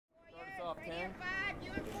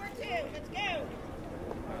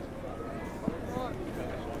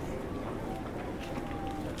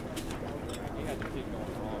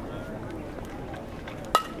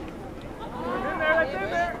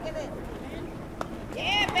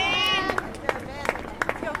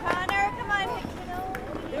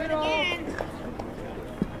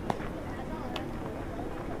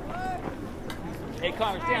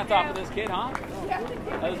top of this kid, huh?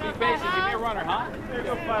 Let's be patient. Give me a runner, huh? There you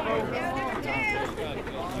go, 5-0.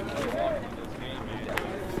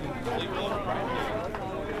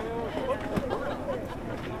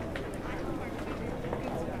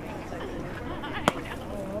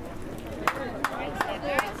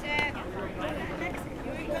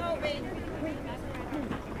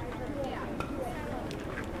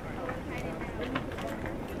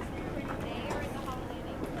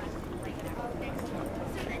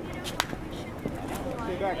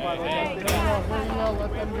 Back,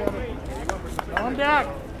 let them get it. On deck.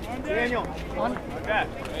 Daniel. On deck.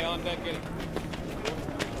 Hey, on deck, get it.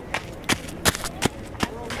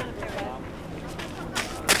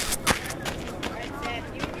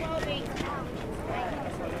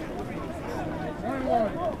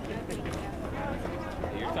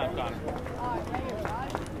 Your time, Connor.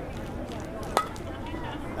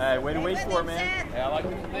 Hey, way to wait for it, man. Hey, I like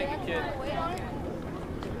what you're thinking, kid.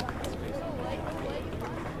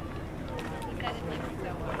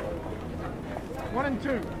 1 and 2.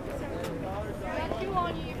 Got 2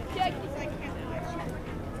 on you. Check.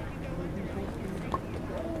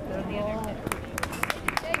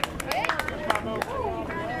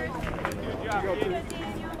 Good job, go,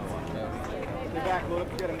 Stay back, load up,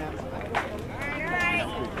 get him now.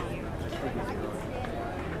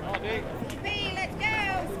 All day. Let's go.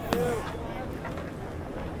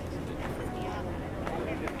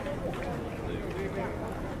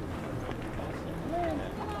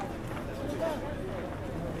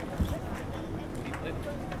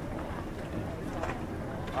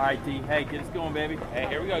 All right, D. Hey, get us going, baby. Hey,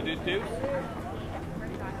 here we go, dude. Deuce.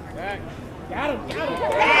 Back. Got him.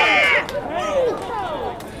 Yeah.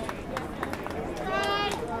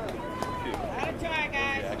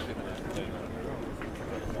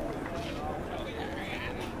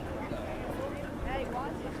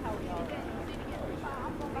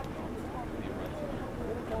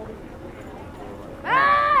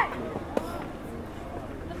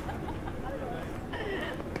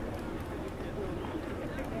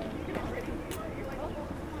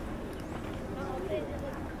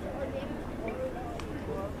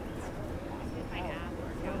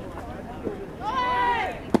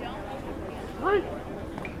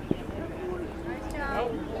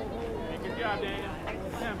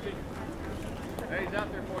 Hey, he's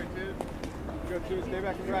out there for you, too. Go, too. Stay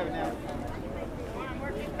back and drive it now.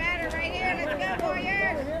 Working better right here. Let's go,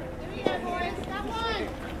 Warriors. Do it, boys. Come on.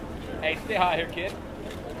 Hey, stay high here, kid.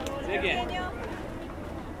 Dig in.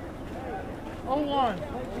 0-1.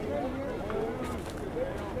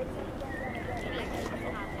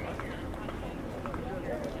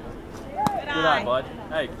 Good eye, bud.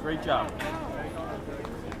 Hey, great job.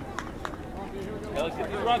 Hey, let's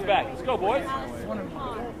get these runs back. Let's go, boys.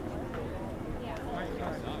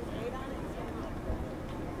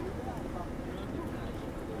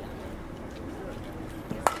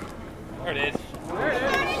 There it is. There it is.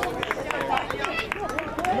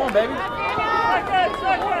 Come on, baby.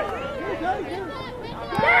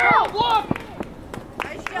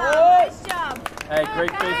 Nice job. Hey,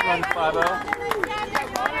 great face run, 5-0. Good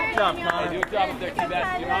job, Hey, Connor. do a job up there, keep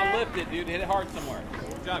that. Do not lift it, dude. Hit it hard somewhere.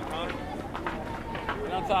 Good job, Connor.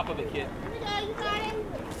 Get on top of it, kid. You got it.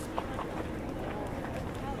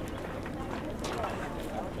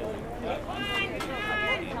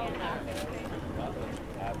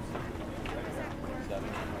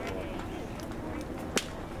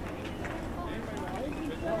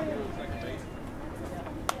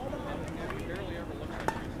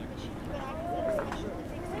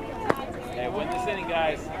 Hey, win this inning,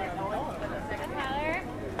 guys.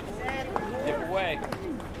 Dip away.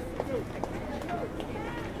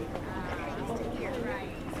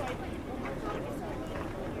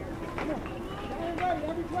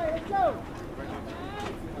 Every play, let's go.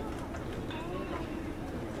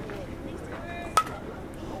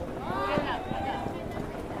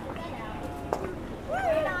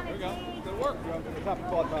 Good work. Top of the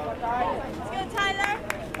ball, Tyler. Let's go, Tyler.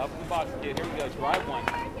 Up in the box, kid. Here we go. Drive one.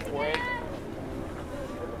 4-8.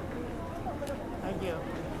 Thank you.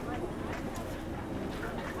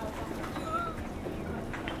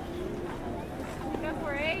 Go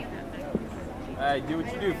for 8. Hey, do what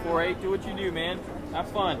you do, 4-8. Do what you do, man. Have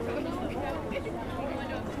fun. 1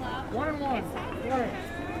 and 1.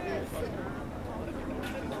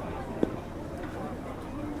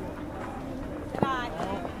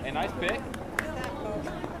 Hey, nice pick.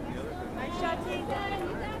 Nice shot, team.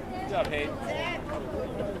 Good job, Hayden.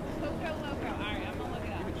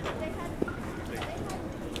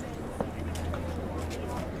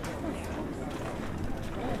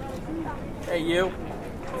 Hey, you.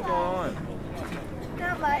 What's going on?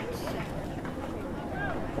 Not much.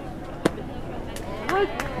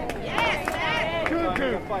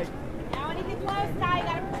 3-2. Now anything close, Ty, you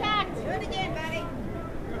gotta protect. Do it again, buddy.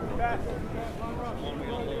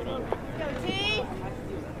 Go, T.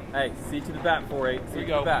 Hey, see to the bat, 4-8. See Here we to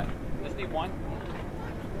go. the bat. Just need one.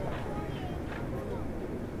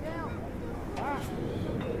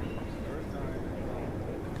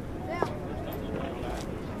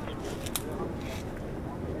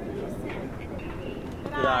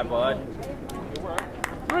 Good eye, bud.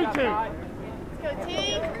 3-2. Go,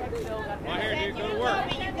 T. Come on here, dude. Go to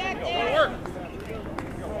work. You got Go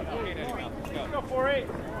to this. work. Let's go, 4-8.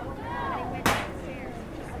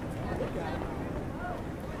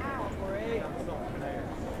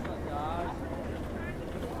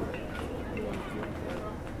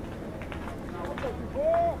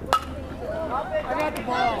 I got the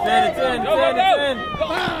ball. It's in. Go, go, go.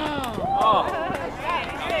 Oh.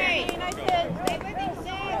 Hey, nice hit. Stay with him,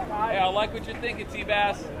 Sam. Hey, I like what you're thinking,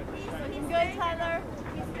 T-Bass. He's good, Tyler.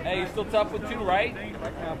 Hey, you still tough with 2, right? Got it,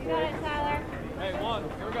 Tyler. Hey, 1.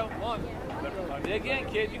 Here we go. 1. Dig in,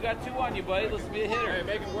 kid. You got 2 on you, buddy. Let's be a hitter. Hey,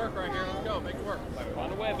 make it work right here. Let's go. Make it work. On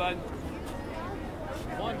the way, bud.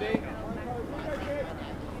 1, D.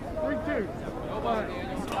 3-2. Go, bud,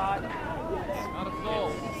 Daniel. Not a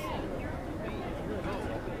soul.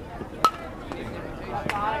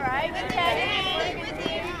 All right, good catch. With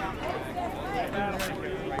you.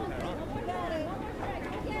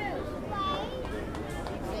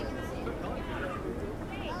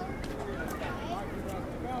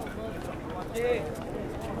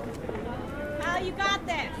 Al, you got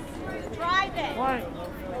this. Drive it. Blank.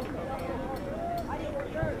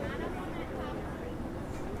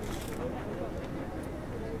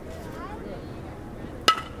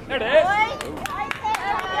 There it is. Nice hit,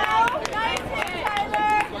 Tyler. Nice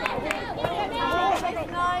hit,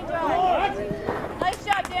 Tyler. Nice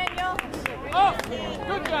job, Daniel. Oh,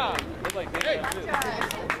 good job. Good like Daniel, too. Good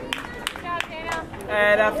job, Daniel.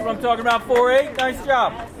 Hey, that's what I'm talking about, 4-8. Nice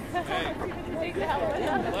job. Hey.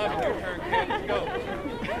 11, your turn, kid. Let's go.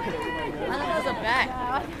 That was a bet.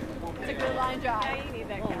 It's a good line drive. Yeah, you need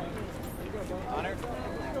that guy. Honor.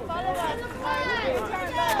 Follow us.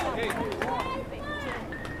 Hey.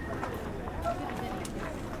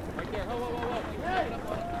 Right there. Whoa, whoa, whoa, whoa.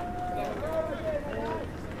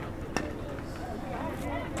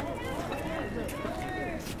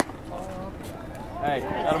 Hey,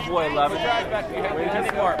 that a boy, 11. Way to be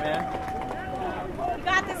smart, man. You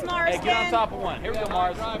got this, Mars. Hey, get on top of 1. Here we go,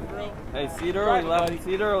 Mars. Hey, see it early, 11.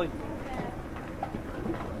 See it early.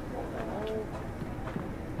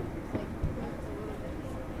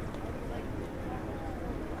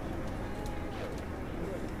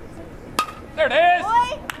 There it is.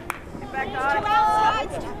 Boy. Back on. 2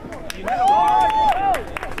 outsides. You hit a hard.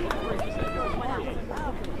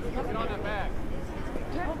 Get on that back.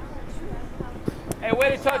 Hey, way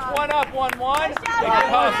to touch 1 up, 1-1. Nice job, Good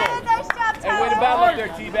Tyler. hustle. Nice job, Tyler. Hey, way to battle up there,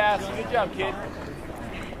 T-Bass. Good job, kid.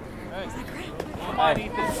 Come on,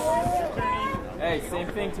 Ethan. Hey, same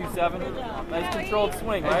thing, 2-7. Nice controlled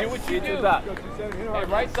swing, Hey, right? do what See you it to do. the bat. Hey,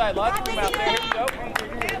 right side, lots of room out there. Here we go.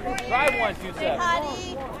 Drive 1, 2-7.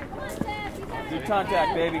 Hottie. Good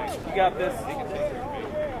contact, baby. You got this.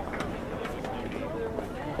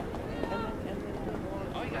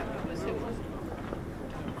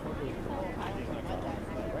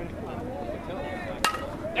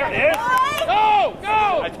 There it is. Go!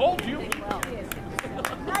 Go! I told you.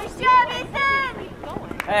 Nice job, Ethan.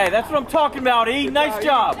 Hey, that's what I'm talking about, E. Nice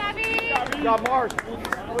job. Good job, Mars. Come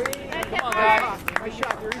on, guys. Nice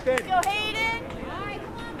shot there, Ethan. Go, Hayden. All right,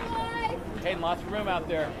 come on, boys. Hayden, lots of room out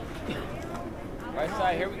there. Right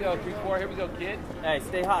side, here we go. 3-4, here we go, kid. Hey,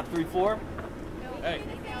 stay hot, 3-4. Hey,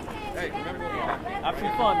 remember what you have. Have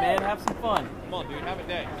some fun, man. Have some fun. Come on, dude, have a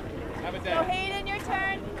day. Have a Go, day. Hayden, your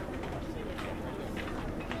turn.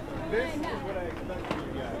 This is what I expect from you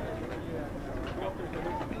guys.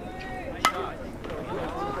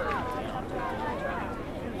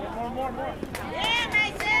 More. Yeah,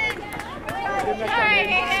 Mason. All right,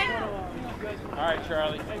 Hayden. All right,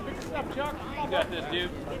 Charlie. Hey, pick this up, Chuck. You got this,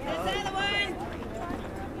 dude. This other one.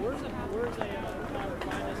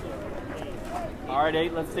 All right,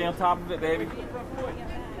 8. Let's stay on top of it, baby. Go,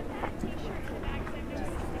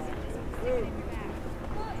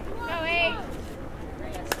 8.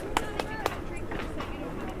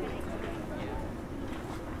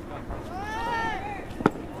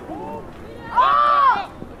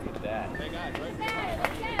 Oh! Look at that. I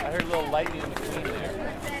heard a little lightning in between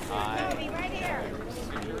there. Toby, right here.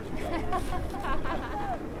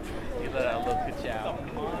 You let out a little ka-chow.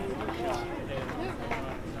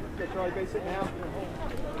 Go, Charlie, base it now.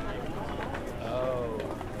 Oh.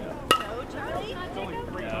 Go, Charlie. No.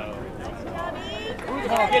 Charlie.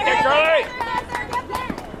 Get there, Charlie! Get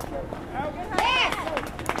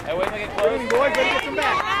Hey, wait till I get close. Boys, better get some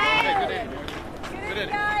back. Good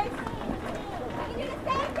inning.